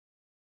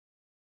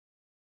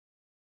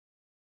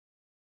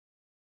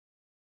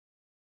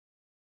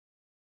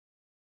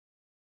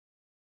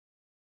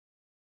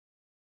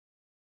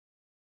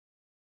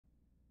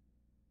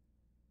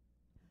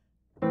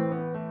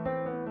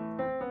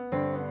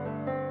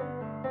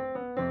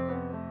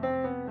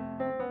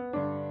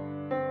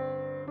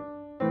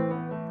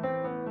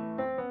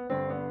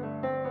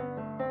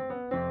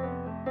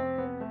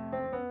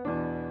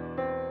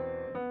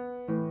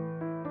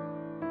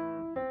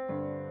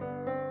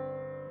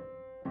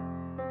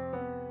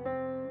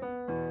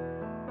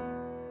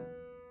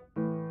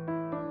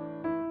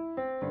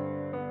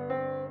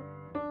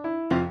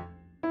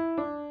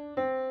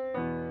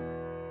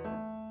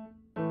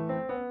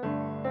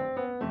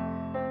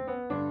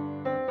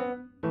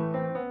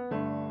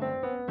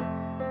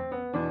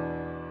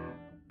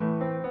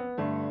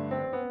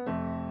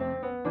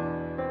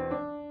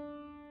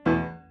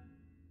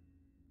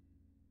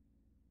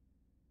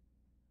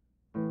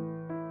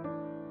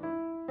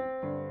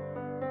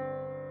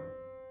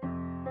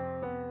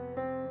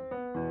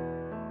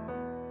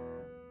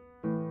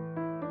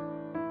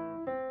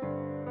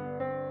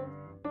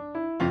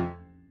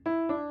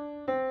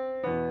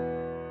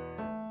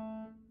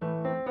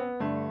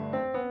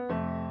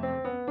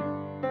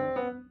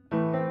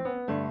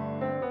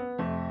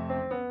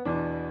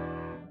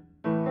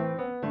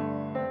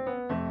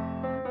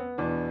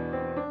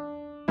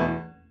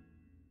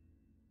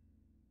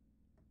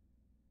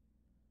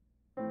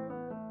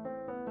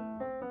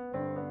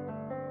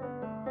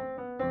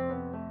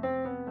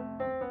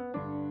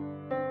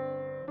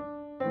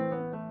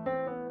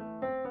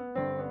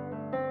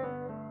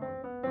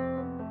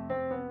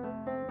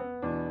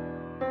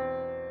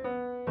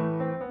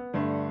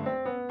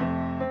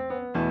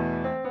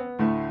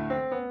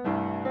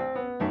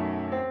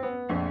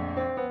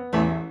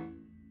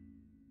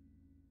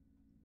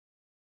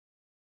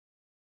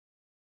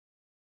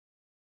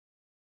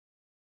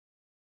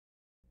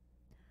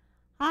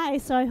Hi,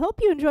 so I hope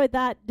you enjoyed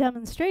that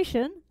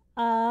demonstration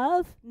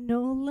of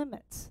No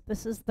Limits.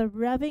 This is the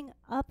Revving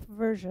Up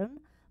version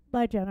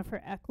by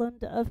Jennifer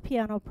Eklund of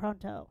Piano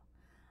Pronto.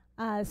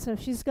 So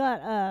she's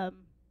got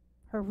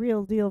her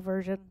real deal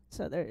version,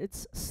 so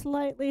it's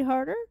slightly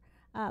harder,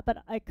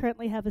 but I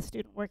currently have a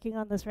student working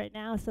on this right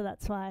now, so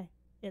that's why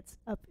it's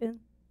up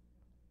in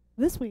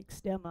this week's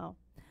demo.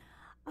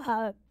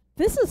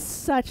 This is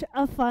such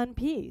a fun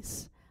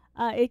piece.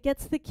 It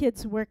gets the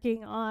kids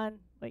working on,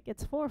 like,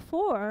 it's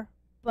 4/4,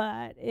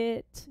 but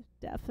it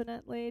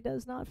definitely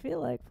does not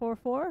feel like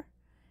 4/4.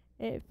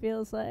 It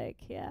feels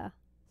like, yeah,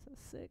 so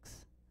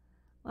 6.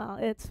 Well,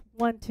 it's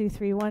 1 2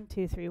 3 1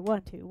 2 3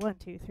 1 2 1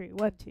 2 3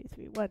 1 2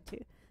 3 1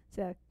 2.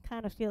 So it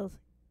kind of feels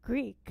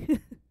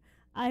Greek.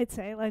 I'd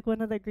say like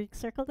one of the Greek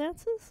circle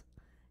dances.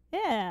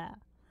 Yeah.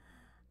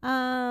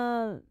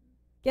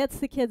 Gets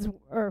the kids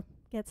or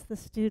gets the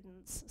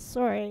students.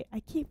 Sorry,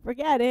 I keep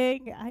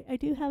forgetting. I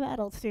do have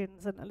adult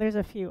students, and there's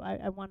a few.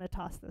 I want to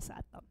toss this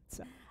at them.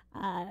 So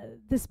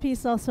this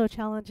piece also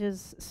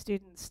challenges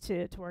students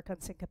to work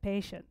on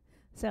syncopation.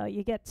 So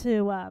you get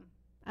to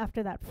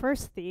after that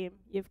first theme,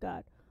 you've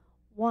got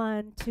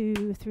 1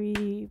 2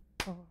 3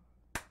 4.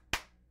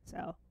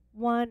 So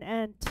 1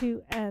 and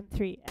 2 and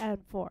 3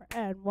 and 4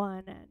 and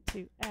 1 and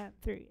 2 and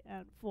 3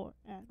 and 4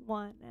 and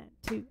 1 and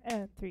 2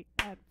 and 3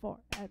 and 4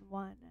 and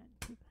 1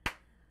 and 2.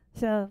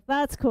 So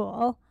that's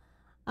cool.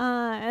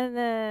 And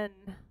then,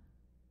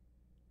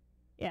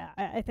 yeah,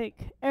 I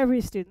think every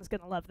student's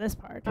going to love this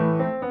part.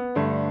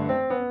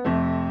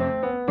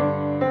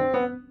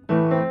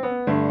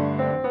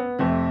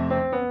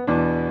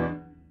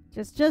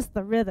 Just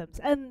the rhythms.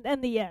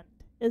 And the end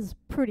is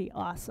pretty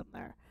awesome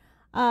there.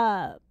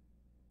 I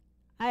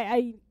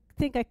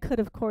think I could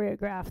have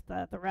choreographed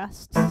the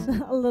rest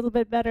a little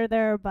bit better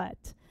there,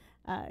 but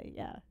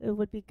yeah, it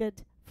would be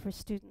good for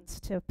students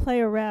to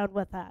play around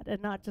with that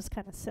and not just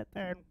kind of sit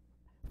there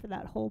for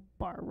that whole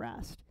bar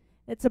rest.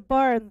 It's a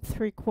bar and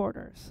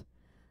 3/4,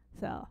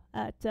 so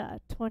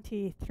at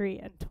 23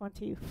 and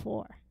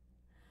 24.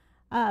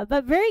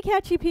 But very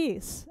catchy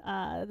piece.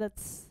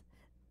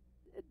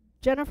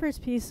 Jennifer's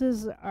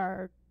pieces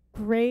are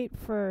great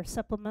for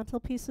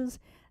supplemental pieces.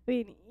 I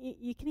mean,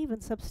 you can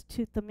even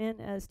substitute them in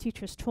as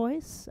teacher's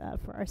choice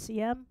for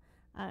RCM.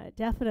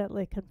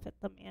 Definitely can fit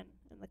them in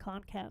the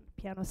Concan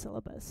piano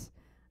syllabus.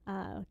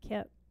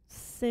 Can't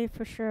say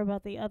for sure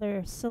about the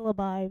other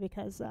syllabi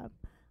because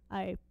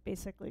I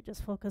basically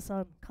just focus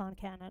on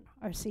Concan and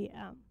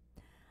RCM.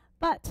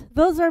 But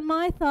those are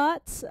my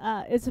thoughts.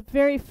 It's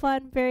very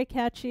fun, very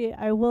catchy.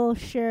 I will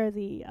share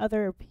the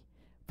other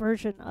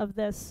version of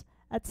this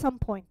at some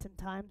point in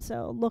time,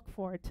 so look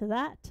forward to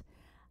that.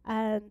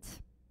 And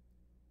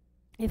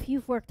if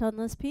you've worked on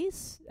this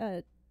piece,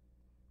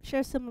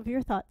 share some of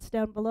your thoughts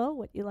down below,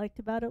 what you liked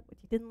about it, what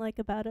you didn't like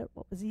about it,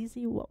 what was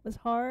easy, what was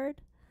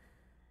hard.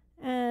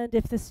 And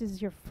if this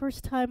is your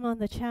first time on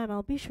the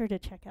channel, be sure to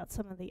check out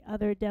some of the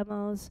other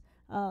demos.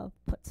 I'll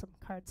put some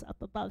cards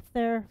up above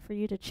there for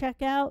you to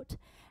check out.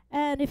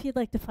 And if you'd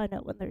like to find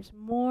out when there's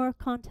more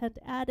content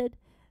added,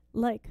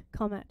 like,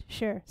 comment,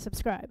 share,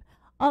 subscribe.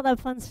 All that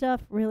fun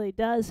stuff really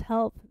does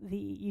help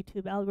the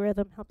YouTube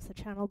algorithm, helps the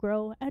channel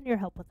grow, and your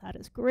help with that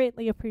is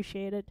greatly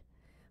appreciated.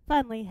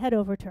 Finally, head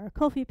over to our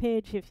Ko-fi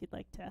page if you'd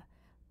like to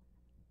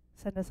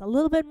send us a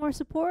little bit more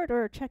support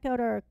or check out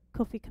our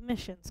Ko-fi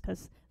commissions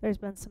because there's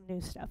been some new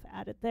stuff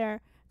added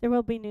there. There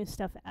will be new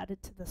stuff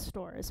added to the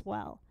store as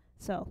well.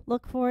 So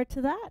look forward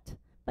to that.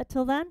 But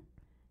till then,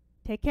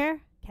 take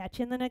care. Catch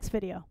you in the next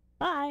video.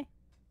 Bye.